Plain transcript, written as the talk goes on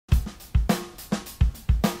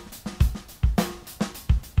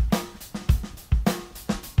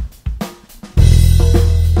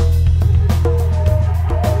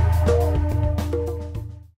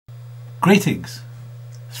Greetings.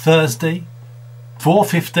 Thursday,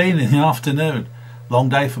 4:15 in the afternoon. Long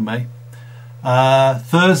day for me.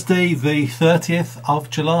 Thursday, the 30th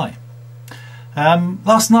of July.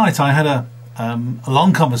 Last night I had a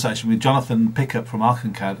long conversation with Jonathan Pickup from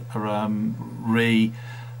ArchiCAD,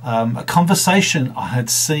 a conversation I had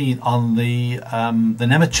seen on the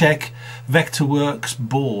Nemetschek Vectorworks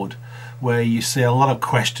board, where you see a lot of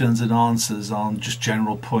questions and answers on just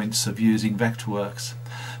general points of using Vectorworks.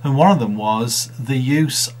 And one of them was the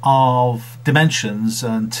use of dimensions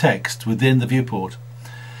and text within the viewport.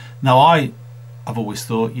 Now I've always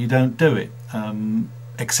thought you don't do it,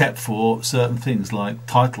 except for certain things like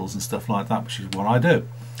titles and stuff like that, which is what I do.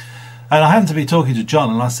 And I happened to be talking to John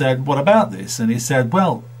and I said, what about this? And he said,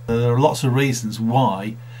 well, there are lots of reasons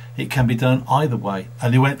why it can be done either way.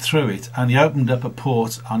 And he went through it, and he opened up a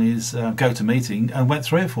port on his GoToMeeting and went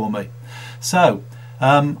through it for me. So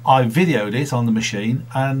I videoed it on the machine,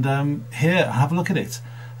 and here, have a look at it.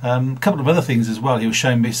 A couple of other things as well. He was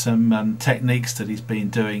showing me some techniques that he's been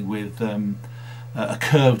doing with a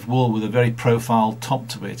curved wall with a very profile top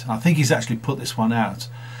to it. I think he's actually put this one out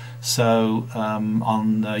so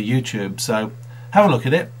on YouTube. So have a look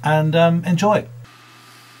at it and enjoy it.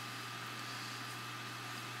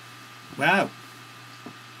 Wow.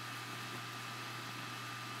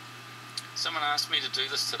 Someone asked me to do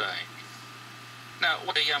this today. Now,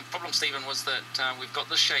 what the problem, Stephen, was that we've got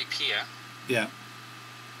this shape here, yeah,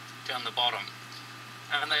 down the bottom,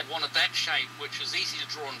 and they wanted that shape, which is easy to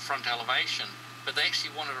draw in front elevation, but they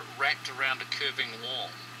actually wanted it wrapped around a curving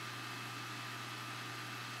wall.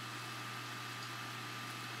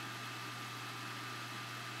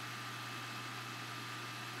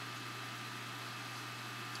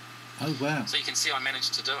 Oh wow. So you can see I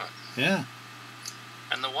managed to do it. Yeah.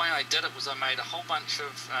 And the way I did it was I made a whole bunch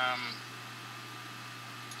of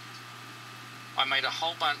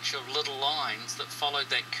little lines that followed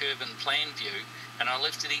that curve in plan view, and I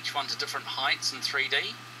lifted each one to different heights in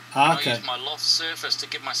 3D. Ah, and okay. I used my loft surface to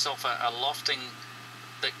give myself a lofting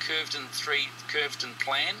that curved in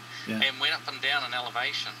plan, yeah, and went up and down in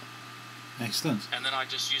elevation. Excellent. And then I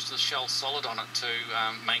just used the shell solid on it to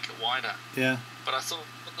make it wider. Yeah. But I thought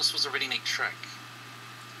this was a really neat trick.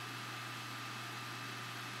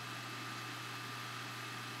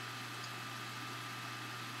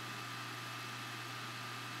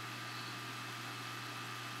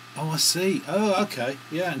 Oh, I see. Oh, okay.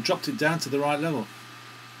 Yeah, and dropped it down to the right level.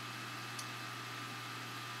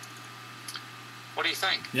 What do you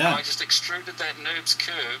think? Yeah. I just extruded that NURBS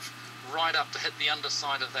curve right up to hit the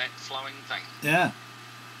underside of that flowing thing. Yeah.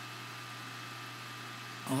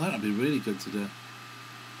 Oh, that'd be really good to do.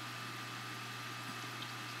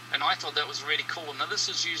 And I thought that was really cool. Now this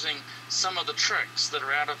is using some of the tricks that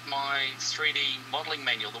are out of my 3D modelling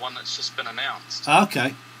manual, the one that's just been announced.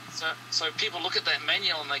 Okay. So people look at that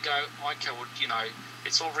manual and they go, okay, well, you know,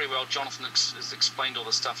 it's all very well Jonathan has explained all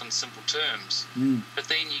this stuff in simple terms, but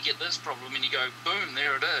then you get this problem and you go, boom,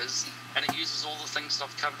 there it is, and it uses all the things that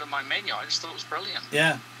I've covered in my manual. I just thought it was brilliant.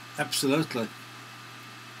 Yeah, absolutely.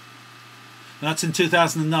 And that's in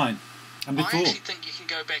 2009 and before. I actually think you can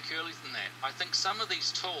go back earlier than that. I think some of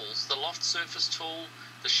these tools, the loft surface tool,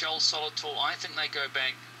 the shell solid tool, I think they go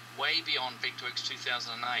back way beyond Vectorworks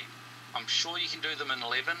 2008. I'm sure you can do them in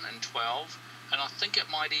 11 and 12, and I think it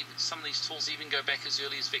might even, some of these tools even go back as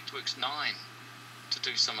early as Vectorworks 9 to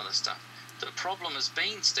do some of this stuff. The problem has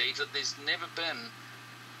been, Steve, that there's never been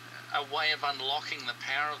a way of unlocking the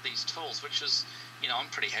power of these tools, which is, you know, I'm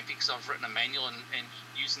pretty happy because I've written a manual, and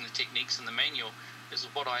using the techniques in the manual is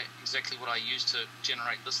exactly what I use to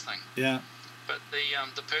generate this thing. Yeah. But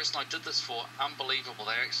the person I did this for, unbelievable.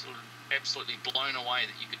 They're absolutely blown away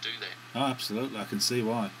that you could do that. Oh, absolutely. I can see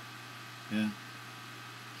why. Yeah.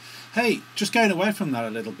 Hey, just going away from that a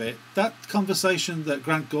little bit, that conversation that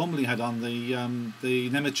Grant Gormley had on the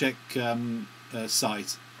Nemetschek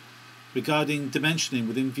site regarding dimensioning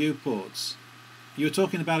within viewports, you were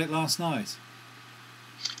talking about it last night.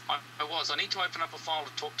 I was. I need to open up a file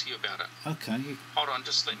to talk to you about it. Okay. Hold on,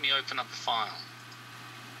 just let me open up a file.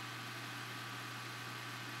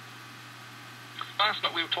 Last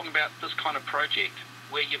night we were talking about this kind of project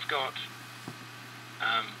where you've got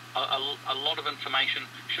a lot of information.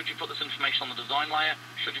 Should you put this information on the design layer?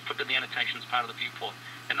 Should you put it in the annotations part of the viewport?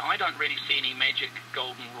 And I don't really see any magic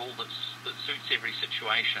golden rule that suits every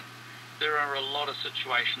situation. There are a lot of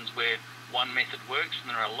situations where one method works, and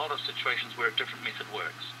there are a lot of situations where a different method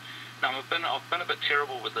works. Now, I've been a bit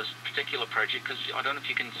terrible with this particular project because I don't know if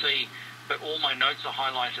you can see, but all my notes are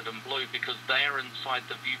highlighted in blue because they are inside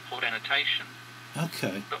the viewport annotation.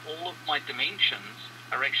 Okay. But all of my dimensions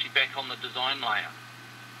are actually back on the design layer.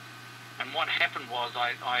 And what happened was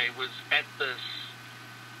I was at this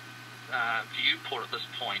Viewport at this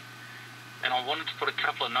point, and I wanted to put a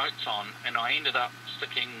couple of notes on, and I ended up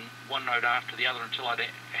sticking one note after the other until I'd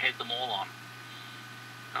had them all on.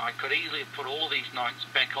 Now, I could easily have put all of these notes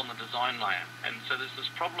back on the design layer, and so there's this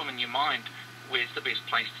problem in your mind, where's the best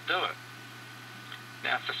place to do it?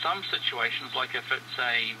 Now, for some situations, like if it's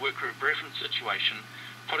a workgroup reference situation,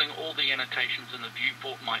 putting all the annotations in the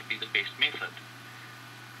viewport might be the best method.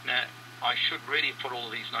 Now, I should really have put all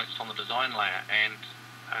of these notes on the design layer, and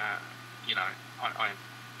you know, I'm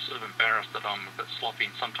sort of embarrassed that I'm a bit sloppy,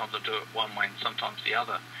 and sometimes I do it one way and sometimes the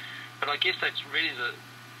other. But I guess that's really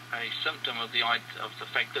a symptom of the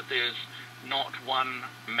fact that there's not one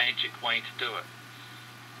magic way to do it.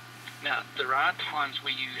 Now, there are times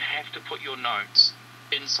where you have to put your notes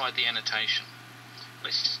inside the annotation.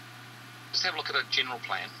 Let's just have a look at a general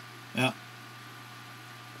plan. Yeah.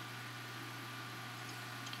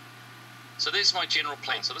 So there's my general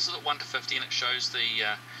plan. So this is at 1 to 50, and it shows the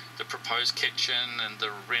proposed kitchen and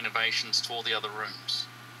the renovations to all the other rooms.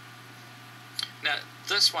 Now,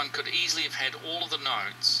 this one could easily have had all of the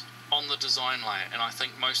notes on the design layer, and I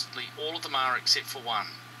think mostly all of them are except for one.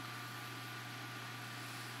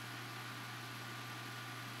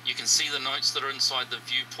 You can see the notes that are inside the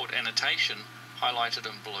viewport annotation highlighted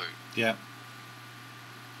in blue. Yeah.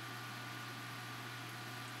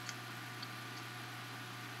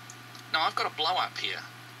 Now I've got a blow up here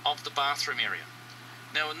of the bathroom area.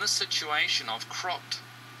 Now in this situation I've cropped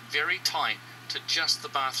very tight to just the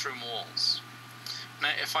bathroom walls. Now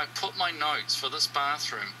if I put my notes for this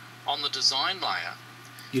bathroom on the design layer,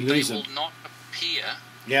 they will not appear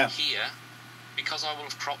here because I will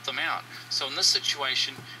have cropped them out. So in this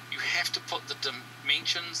situation you have to put the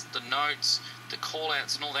dimensions, the notes, the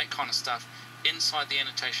callouts and all that kind of stuff inside the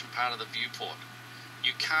annotation part of the viewport.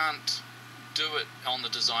 You can't do it on the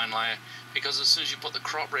design layer because as soon as you put the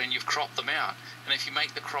crop in, you've cropped them out. And if you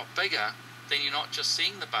make the crop bigger, then you're not just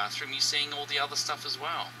seeing the bathroom, you're seeing all the other stuff as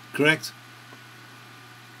well. Correct.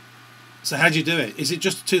 So how do you do it? Is it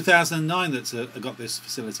just 2009 that's got this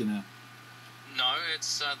facility now? No,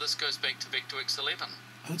 it's this goes back to Vectorworks 11.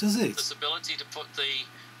 Oh, does it? This ability to put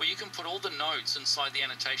well, you can put all the notes inside the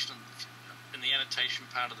annotation in the annotation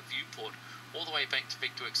part of the viewport all the way back to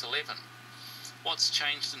Vectorworks 11. What's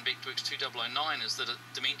changed in Vectorworks 2009 is that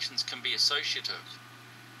dimensions can be associative,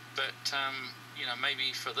 but you know,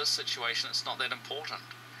 maybe for this situation it's not that important.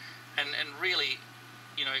 And really,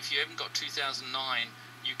 you know, if you haven't got 2009,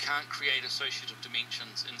 you can't create associative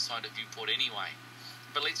dimensions inside a viewport anyway.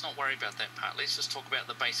 But let's not worry about that part. Let's just talk about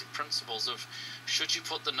the basic principles of should you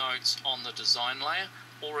put the notes on the design layer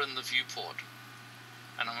or in the viewport.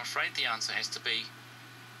 And I'm afraid the answer has to be,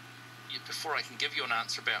 before I can give you an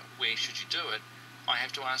answer about where should you do it, I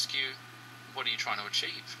have to ask you, what are you trying to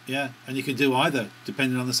achieve? Yeah, and you can do either,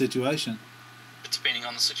 depending on the situation. Depending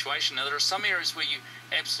on the situation. Now, there are some areas where you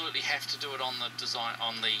absolutely have to do it on the design,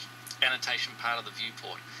 on the annotation part of the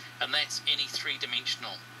viewport, and that's any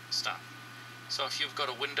three-dimensional stuff. So if you've got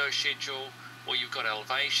a window schedule, or you've got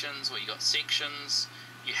elevations, or you've got sections,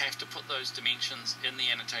 you have to put those dimensions in the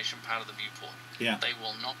annotation part of the viewport. Yeah. They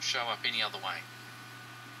will not show up any other way.